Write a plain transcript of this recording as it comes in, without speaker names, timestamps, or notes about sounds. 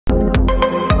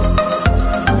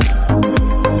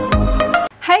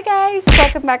guys!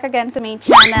 Welcome back again to my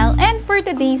channel, and for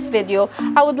today's video,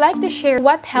 I would like to share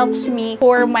what helps me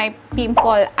for my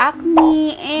pimple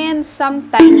acne and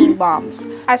some tiny bumps.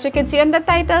 As you can see on the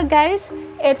title guys,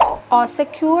 it's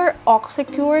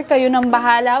OXECURE. Kayo nang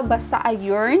bahala, basta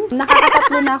ayun.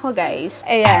 Nakakatatlo na ako guys.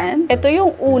 Ayan. Ito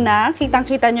yung una.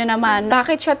 Kitang-kita nyo naman.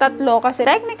 Bakit siya tatlo? Kasi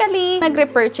technically,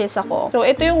 nag-repurchase ako. So,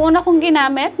 ito yung una kong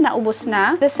ginamit. Naubos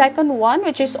na. The second one,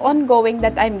 which is ongoing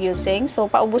that I'm using. So,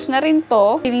 paubos na rin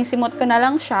to. Sinisimot ko na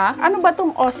lang siya. Ano ba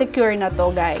tong OXECURE na to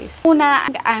guys? Una,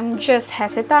 I'm just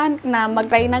hesitant na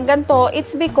mag-try ng ganito.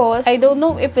 It's because I don't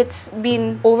know if it's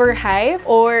been overhyped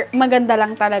or maganda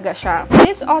lang talaga siya.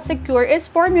 This OXECURE is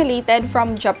formulated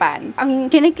from Japan. Ang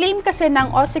kiniklaim kasi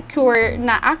ng OXECURE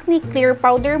na acne clear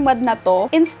powder mud na to,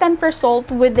 instant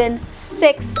result within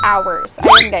 6 hours.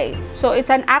 Ayan guys. So, it's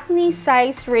an acne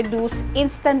size reduced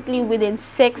instantly within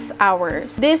 6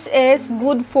 hours. This is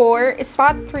good for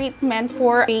spot treatment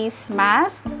for face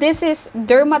mask. This is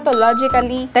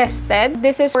dermatologically tested.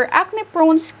 This is for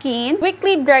acne-prone skin,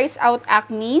 quickly dries out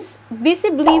acne,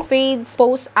 visibly fades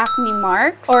post-acne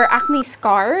marks or acne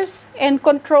scars, and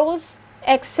controls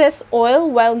excess oil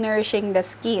while nourishing the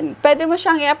skin. Pwede mo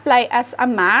siyang i-apply as a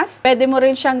mask. Pwede mo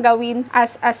rin siyang gawin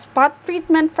as a spot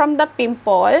treatment from the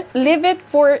pimple. Leave it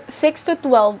for 6 to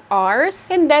 12 hours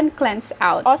and then cleanse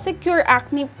out. OXECURE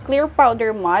Acne Clear Powder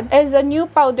Mud is a new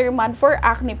powder mud for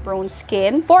acne-prone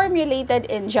skin formulated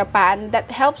in Japan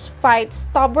that helps fight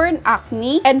stubborn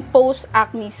acne and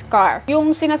post-acne scar.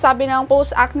 Yung sinasabi ng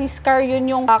post-acne scar, yun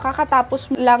yung kakatapos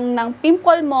lang ng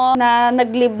pimple mo na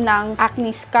nag-leave ng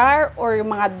acne scar or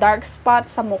yung mga dark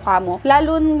spots sa mukha mo.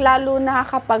 Lalo na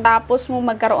kapag tapos mo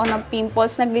magkaroon ng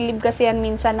pimples, naglilib kasi yan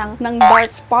minsan ng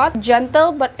dark spot.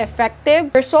 Gentle but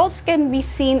effective. Results can be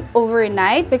seen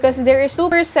overnight because there is 2%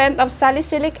 of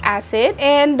salicylic acid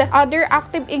and other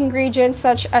active ingredients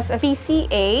such as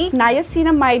PCA,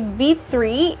 Niacinamide, Vit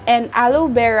 3, and Aloe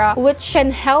vera, which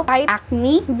can help fight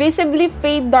acne, visibly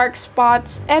fade dark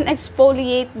spots, and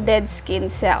exfoliate dead skin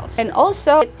cells. And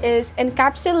also, it is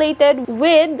encapsulated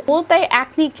with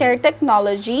acne care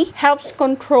technology, helps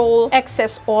control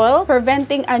excess oil,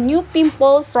 preventing a new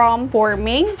pimples from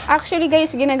forming. Actually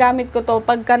guys, ginagamit ko to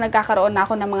pagka nagkakaroon na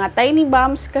ako ng mga tiny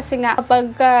bumps kasi nga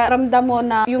kapag ramdam mo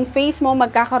na yung face mo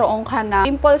magkakaroon ka na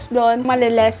pimples doon,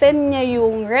 malilesen niya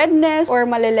yung redness or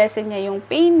malilesen niya yung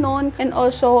pain nun, and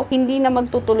also hindi na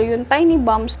magtutuloy yung tiny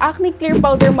bumps. Acne Clear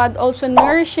Powder Mud also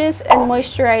nourishes and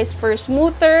moisturizes for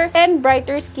smoother and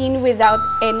brighter skin without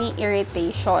any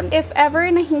irritation. If ever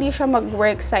na hindi siya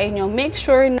mag-work sa inyo, make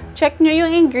sure na check nyo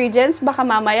yung ingredients. Baka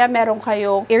mamaya meron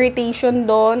kayong irritation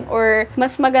doon or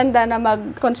mas maganda na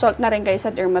mag-consult na rin kayo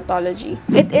sa dermatology.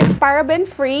 It is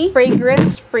paraben-free,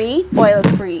 fragrance-free,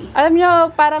 oil-free. Alam nyo,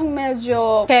 parang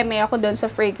medyo keme ako doon sa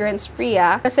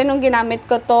fragrance-free kasi nung ginamit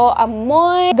ko to,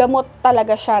 amoy gamot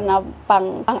talaga siya na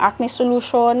pang acne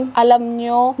solution. Alam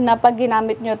nyo na pag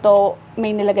ginamit nyo to,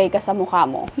 may nilagay ka sa mukha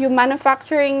mo. Yung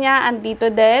manufacturing niya,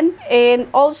 andito din. And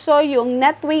also, yung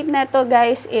net weight neto,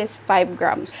 guys, is 5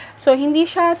 grams. So, hindi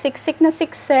siya siksik na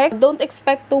siksik. Don't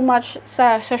expect too much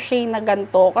sa sachet na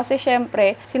ganito. Kasi,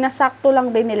 syempre, sinasakto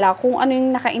lang din nila kung ano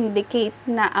yung naka-indicate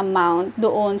na amount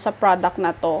doon sa product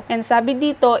na to. And sabi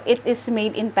dito, it is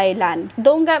made in Thailand.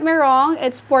 Don't get me wrong,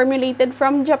 it's formulated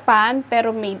from Japan,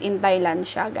 pero made in Thailand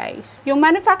siya, guys. Yung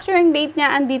manufacturing date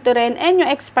niya, andito rin. And yung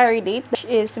expiry date, which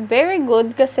is very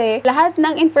good kasi lahat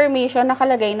ng information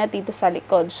nakalagay na dito sa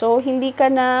likod. So, hindi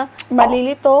ka na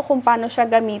malilito kung paano siya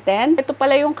gamitin. Ito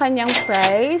pala yung kanyang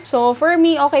price. So, for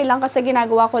me, okay lang kasi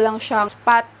ginagawa ko lang siyang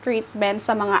spot treatment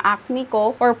sa mga acne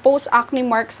ko or post-acne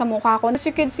mark sa mukha ko. As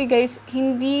you can see guys,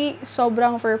 hindi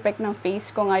sobrang perfect ng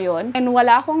face ko ngayon. And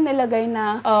wala akong nilagay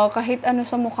na kahit ano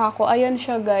sa mukha ko. Ayan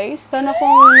siya guys. Sana kung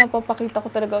napapakita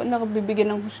ko talaga,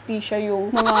 nakabibigyan ng hustisya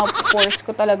yung mga pores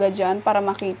ko talaga dyan para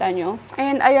makita nyo.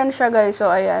 And ayan siya guys.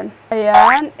 So, ayan.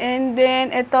 Ayan. And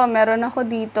then, ito, meron ako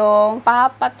dito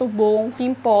papatubong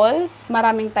pimples.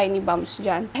 Maraming tiny bumps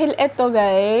dyan. Dahil ito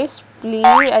guys,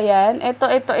 ayan.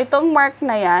 Itong mark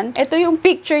na yan. Ito yung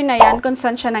picture na yan kung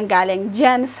saan siya nanggaling.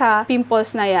 Diyan sa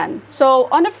pimples na yan.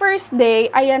 So, on the first day,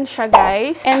 ayan siya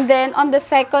guys. And then, on the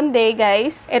second day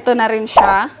guys, ito na rin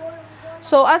siya.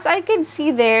 So, as I can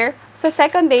see there, sa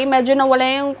second day, medyo nawala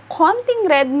yung konting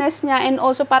redness niya and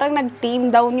also parang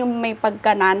nag-tame down yung may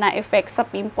pagkanana effect sa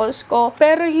pimples ko.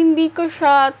 Pero hindi ko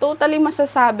siya totally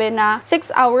masasabi na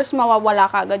 6 hours mawawala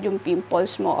kagad yung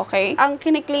pimples mo, okay? Ang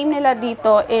kiniklaim nila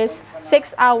dito is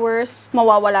 6 hours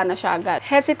mawawala na siya agad.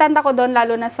 Hesitant ako doon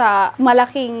lalo na sa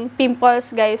malaking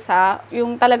pimples guys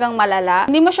yung talagang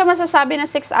malala. Hindi mo siya masasabi na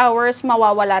 6 hours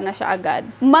mawawala na siya agad.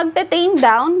 Magte-tame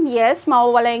down, yes,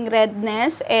 mawawala yung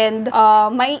redness and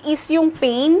may is yung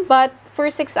pain, but for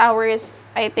 6 hours,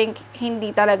 I think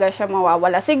hindi talaga siya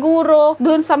mawawala. Siguro,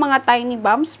 dun sa mga tiny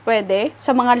bumps, pwede.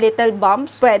 Sa mga little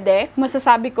bumps, pwede.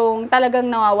 Masasabi kong talagang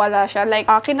nawawala siya. Like,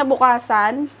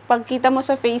 kinabukasan, pagkita mo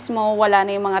sa face mo, wala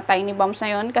na yung mga tiny bumps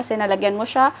na yun kasi nalagyan mo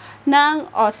siya ng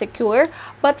OXECURE.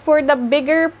 But for the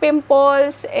bigger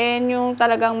pimples and yung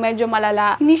talagang medyo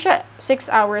malala, hindi siya 6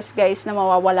 hours, guys, na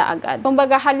mawawala agad.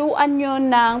 Kumbaga, haluan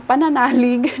yun ng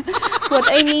pananalig.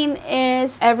 What I mean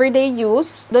is, everyday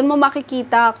use, doon mo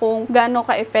makikita kung gaano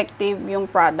ka-effective yung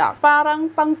product. Parang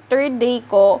pang 3rd day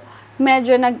ko,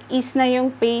 medyo nag-ease na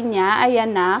yung pain niya.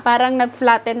 Ayan na. Parang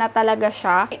nag-flatten na talaga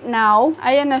siya. Right now,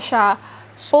 ayan na siya.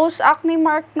 Post-acne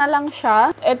mark na lang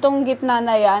siya. Itong gitna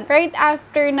na yan. Right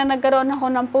after na nagkaroon ako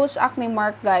ng post-acne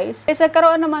mark, guys, is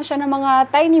nagkaroon naman siya ng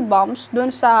mga tiny bumps dun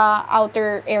sa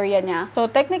outer area niya. So,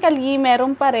 technically,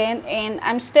 meron pa rin and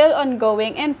I'm still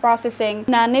ongoing and processing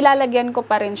na nilalagyan ko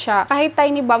pa rin siya. Kahit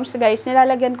tiny bumps, guys,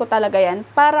 nilalagyan ko talaga yan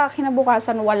para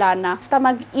kinabukasan wala na. Basta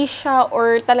mag-ease siya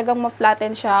or talagang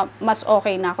ma-flatten siya, mas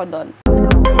okay na ako dun.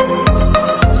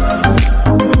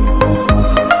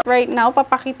 Right now,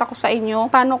 papakita ko sa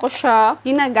inyo paano ko siya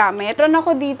ginagamit. Meron ako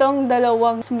ditong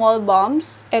dalawang small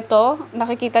bumps. Ito,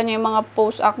 nakikita niyo yung mga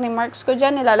post-acne marks ko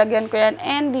dyan. Nilalagyan ko yan.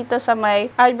 And dito sa may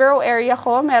eyebrow area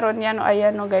ko, meron yan. O,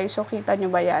 ayan o guys. So, kita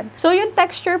nyo ba yan? So, yung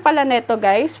texture pala neto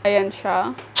guys, ayan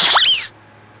siya.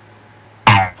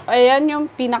 Ayan yung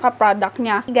pinaka-product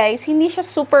niya. Guys, hindi siya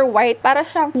super white. Para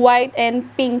siyang white and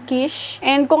pinkish.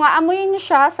 And kung aamuyin nyo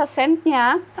siya sa scent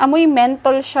niya, amoy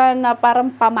menthol siya na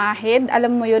parang pamahid.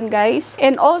 Alam mo yun, guys.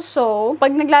 And also,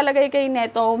 pag naglalagay kayo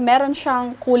neto, meron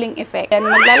siyang cooling effect. And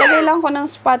maglalagay lang ko ng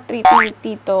spot treatment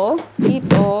dito.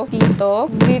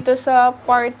 Dito sa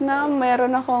part na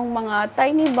meron akong mga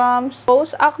tiny bumps,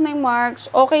 post-acne marks.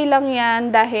 Okay lang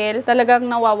yan dahil talagang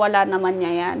nawawala naman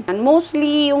niya yan. And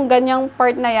mostly, yung ganyang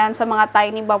part na yan, sa mga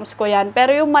tiny bumps ko yan.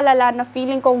 Pero yung malala na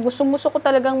feeling ko, gusto ko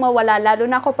talagang mawala, lalo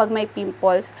na ako pag may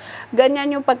pimples.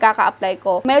 Ganyan yung pagkaka-apply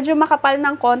ko. Medyo makapal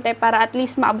ng konti para at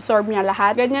least ma-absorb niya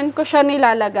lahat. Ganyan ko siya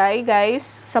nilalagay, guys,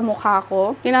 sa mukha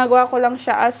ko. Ginagawa ko lang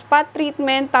siya as spot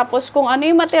treatment. Tapos kung ano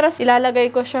yung matira, ilalagay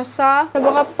ko siya sa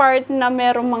mga part na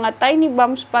merong mga tiny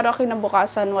bumps para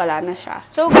kinabukasan wala na siya.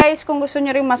 So guys, kung gusto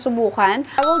nyo rin masubukan,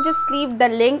 I will just leave the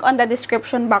link on the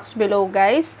description box below,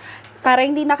 guys, para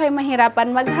hindi na kayo mahirapan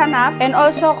maghanap. And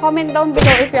also, comment down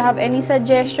below if you have any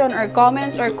suggestion or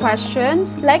comments or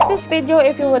questions. Like this video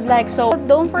if you would like so.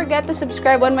 Don't forget to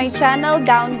subscribe on my channel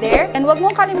down there. And wag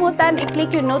mong kalimutan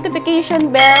i-click yung notification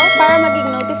bell para maging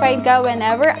notified ka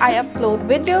whenever I upload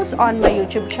videos on my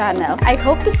YouTube channel. I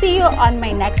hope to see you on my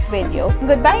next video.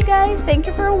 Goodbye guys! Thank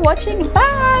you for watching.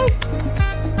 Bye!